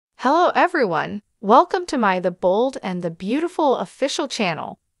Hello everyone, welcome to my The Bold and the Beautiful official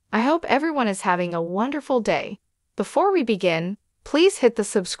channel. I hope everyone is having a wonderful day. Before we begin, please hit the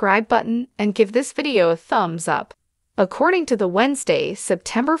subscribe button and give this video a thumbs up. According to the Wednesday,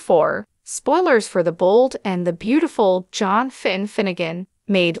 September 4, spoilers for The Bold and the Beautiful, John Finnegan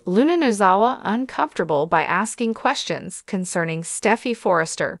made Luna Nozawa uncomfortable by asking questions concerning Steffy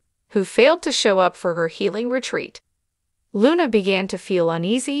Forrester, who failed to show up for her healing retreat. Luna began to feel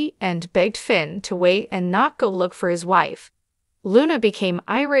uneasy and begged Finn to wait and not go look for his wife. Luna became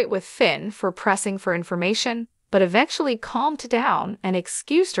irate with Finn for pressing for information, but eventually calmed down and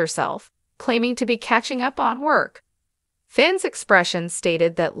excused herself, claiming to be catching up on work. Finn's expression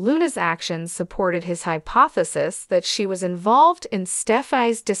stated that Luna's actions supported his hypothesis that she was involved in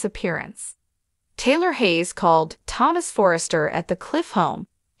Steffy's disappearance. Taylor Hayes called Thomas Forrester at the Cliff home.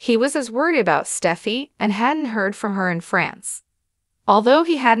 He was as worried about Steffy and hadn't heard from her in France. Although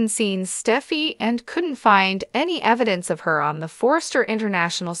he hadn't seen Steffy and couldn't find any evidence of her on the Forrester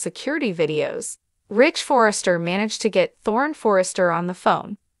International security videos, Rich Forrester managed to get Thorne Forrester on the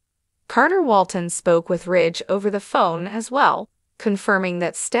phone. Carter Walton spoke with Ridge over the phone as well, confirming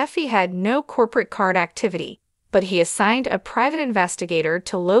that Steffy had no corporate card activity, but he assigned a private investigator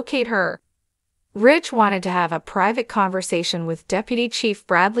to locate her. Ridge wanted to have a private conversation with Deputy Chief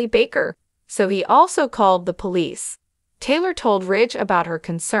Bradley Baker, so he also called the police. Taylor told Ridge about her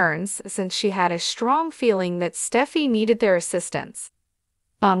concerns since she had a strong feeling that Steffy needed their assistance.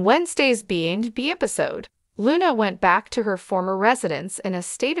 On Wednesday's B&B episode, Luna went back to her former residence in a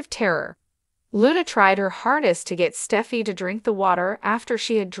state of terror. Luna tried her hardest to get Steffy to drink the water after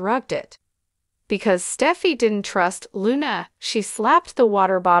she had drugged it. Because Steffy didn't trust Luna, she slapped the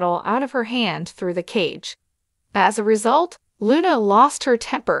water bottle out of her hand through the cage. As a result, Luna lost her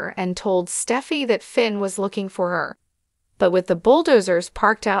temper and told Steffy that Finn was looking for her. But with the bulldozers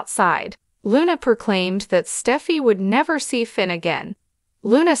parked outside, Luna proclaimed that Steffy would never see Finn again.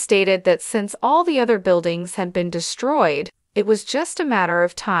 Luna stated that since all the other buildings had been destroyed, it was just a matter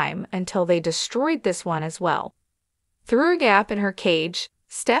of time until they destroyed this one as well. Through a gap in her cage,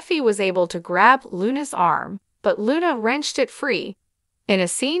 Steffy was able to grab Luna's arm, but Luna wrenched it free. In a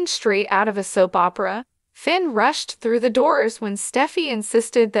scene straight out of a soap opera, Finn rushed through the doors when Steffy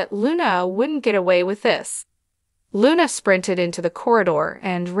insisted that Luna wouldn't get away with this. Luna sprinted into the corridor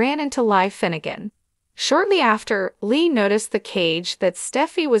and ran into Lee Finnegan. Shortly after, Lee noticed the cage that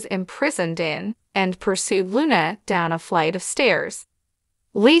Steffy was imprisoned in and pursued Luna down a flight of stairs.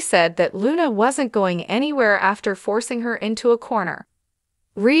 Lee said that Luna wasn't going anywhere after forcing her into a corner.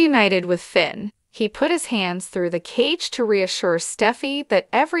 Reunited with Finn, he put his hands through the cage to reassure Steffy that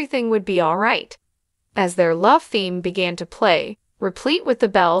everything would be all right. As their love theme began to play, replete with the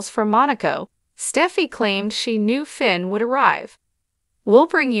bells from Monaco, Steffy claimed she knew Finn would arrive. We'll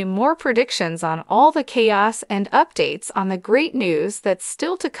bring you more predictions on all the chaos and updates on the great news that's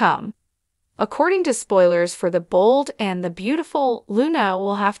still to come. According to spoilers for The Bold and the Beautiful, Luna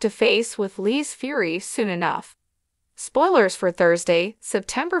will have to face with Lee's fury soon enough. Spoilers for Thursday,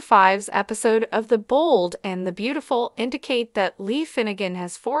 September 5's episode of The Bold and the Beautiful indicate that Lee Finnegan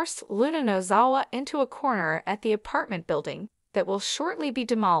has forced Luna Nozawa into a corner at the apartment building that will shortly be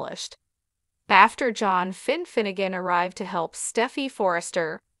demolished. After John Finnegan arrived to help Steffy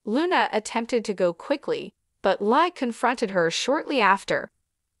Forrester, Luna attempted to go quickly, but Lee confronted her shortly after.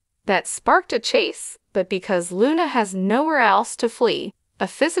 That sparked a chase, but because Luna has nowhere else to flee, a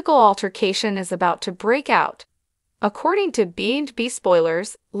physical altercation is about to break out. According to B&B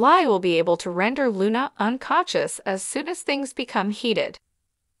spoilers, Lee will be able to render Luna unconscious as soon as things become heated.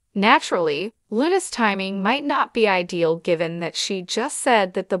 Naturally, Luna's timing might not be ideal given that she just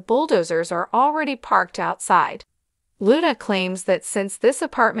said that the bulldozers are already parked outside. Luna claims that since this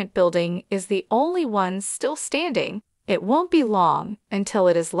apartment building is the only one still standing, it won't be long until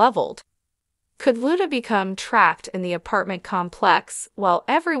it is leveled. Could Luna become trapped in the apartment complex while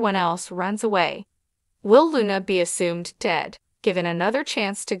everyone else runs away? Will Luna be assumed dead, given another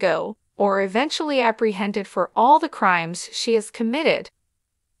chance to go, or eventually apprehended for all the crimes she has committed?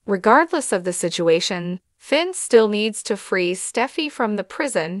 Regardless of the situation, Finn still needs to free Steffy from the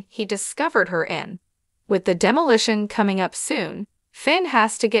prison he discovered her in. With the demolition coming up soon, Finn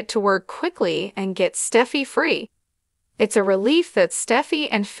has to get to work quickly and get Steffy free. It's a relief that Steffy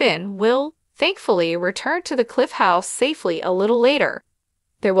and Finn will, thankfully, return to the Cliff House safely a little later.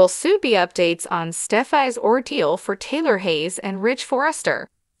 There will soon be updates on Steffy's ordeal for Taylor Hayes and Rich Forrester,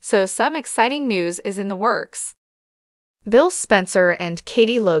 so some exciting news is in the works. Bill Spencer and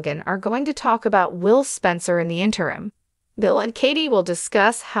Katie Logan are going to talk about Will Spencer in the interim. Bill and Katie will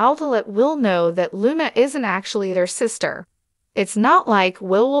discuss how to let Will know that Luna isn't actually their sister. It's not like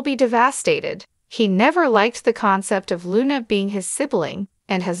Will be devastated. He never liked the concept of Luna being his sibling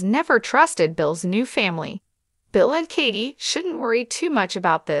and has never trusted Bill's new family. Bill and Katie shouldn't worry too much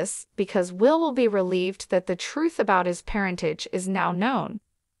about this because Will be relieved that the truth about his parentage is now known.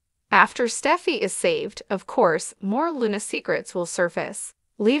 After Steffy is saved, of course, more Luna secrets will surface,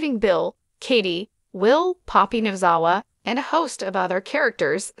 leaving Bill, Katie, Will, Poppy Nozawa, and a host of other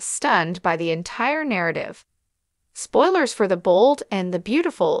characters stunned by the entire narrative. Spoilers for The Bold and the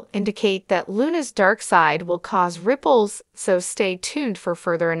Beautiful indicate that Luna's dark side will cause ripples, so stay tuned for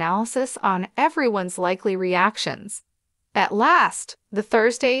further analysis on everyone's likely reactions. At last, the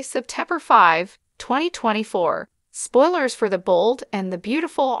Thursday, September 5, 2024, spoilers for The Bold and the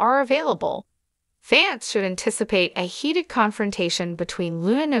Beautiful are available. Fans should anticipate a heated confrontation between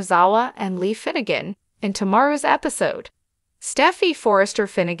Luna Nozawa and Lee Finnegan in tomorrow's episode. Steffy Forrester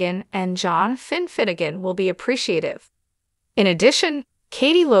Finnegan and John Finn Finnegan will be appreciative. In addition,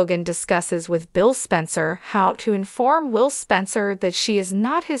 Katie Logan discusses with Bill Spencer how to inform Will Spencer that she is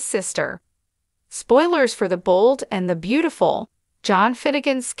not his sister. Spoilers for The Bold and the Beautiful, John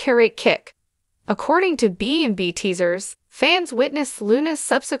Finnegan's carrot kick. According to B&B teasers, fans witnessed Luna's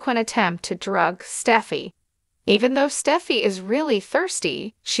subsequent attempt to drug Steffy. Even though Steffy is really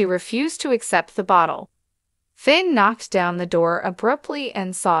thirsty, she refused to accept the bottle. Finn knocked down the door abruptly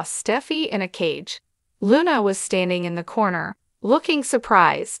and saw Steffy in a cage. Luna was standing in the corner, looking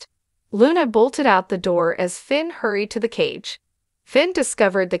surprised. Luna bolted out the door as Finn hurried to the cage. Finn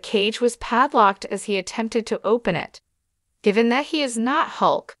discovered the cage was padlocked as he attempted to open it. Given that he is not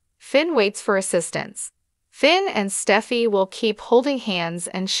Hulk, Finn waits for assistance. Finn and Steffy will keep holding hands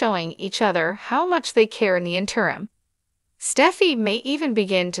and showing each other how much they care in the interim. Steffy may even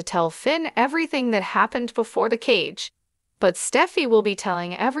begin to tell Finn everything that happened before the cage, but Steffy will be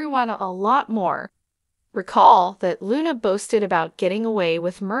telling everyone a lot more. Recall that Luna boasted about getting away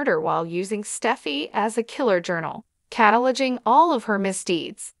with murder while using Steffy as a killer journal, cataloging all of her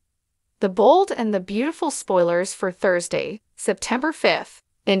misdeeds. The Bold and the Beautiful spoilers for Thursday, September 5th,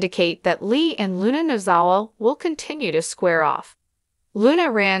 indicate that Lee and Luna Nozawa will continue to square off.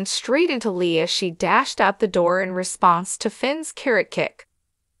 Luna ran straight into Lee as she dashed out the door in response to Finn's carrot kick.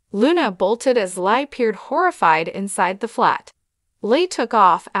 Luna bolted as Lee peered horrified inside the flat. Lee took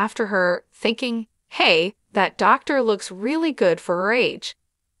off after her, thinking, "Hey, that doctor looks really good for her age."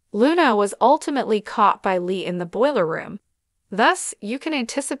 Luna was ultimately caught by Lee in the boiler room. Thus, you can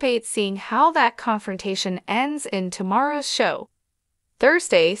anticipate seeing how that confrontation ends in tomorrow's show.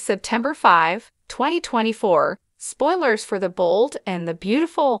 Thursday, September 5, 2024. Spoilers for The Bold and the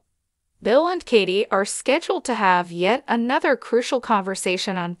Beautiful. Bill and Katie are scheduled to have yet another crucial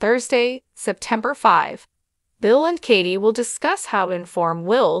conversation on Thursday, September 5. Bill and Katie will discuss how to inform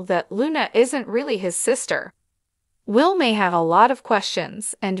Will that Luna isn't really his sister. Will may have a lot of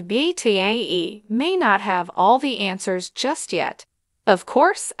questions, and BTAE may not have all the answers just yet. Of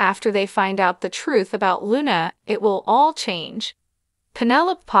course, after they find out the truth about Luna, it will all change.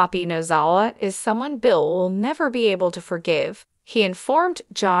 Penelope Poppy Nozawa is someone Bill will never be able to forgive, he informed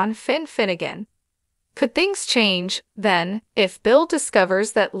John Finn Finnegan. Could things change, then, if Bill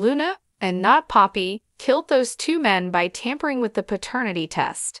discovers that Luna, and not Poppy, killed those two men by tampering with the paternity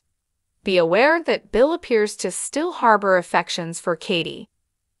test? Be aware that Bill appears to still harbor affections for Katie.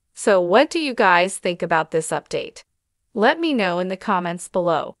 So what do you guys think about this update? Let me know in the comments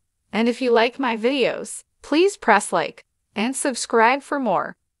below. And if you like my videos, please press like and subscribe for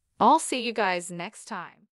more. I'll see you guys next time.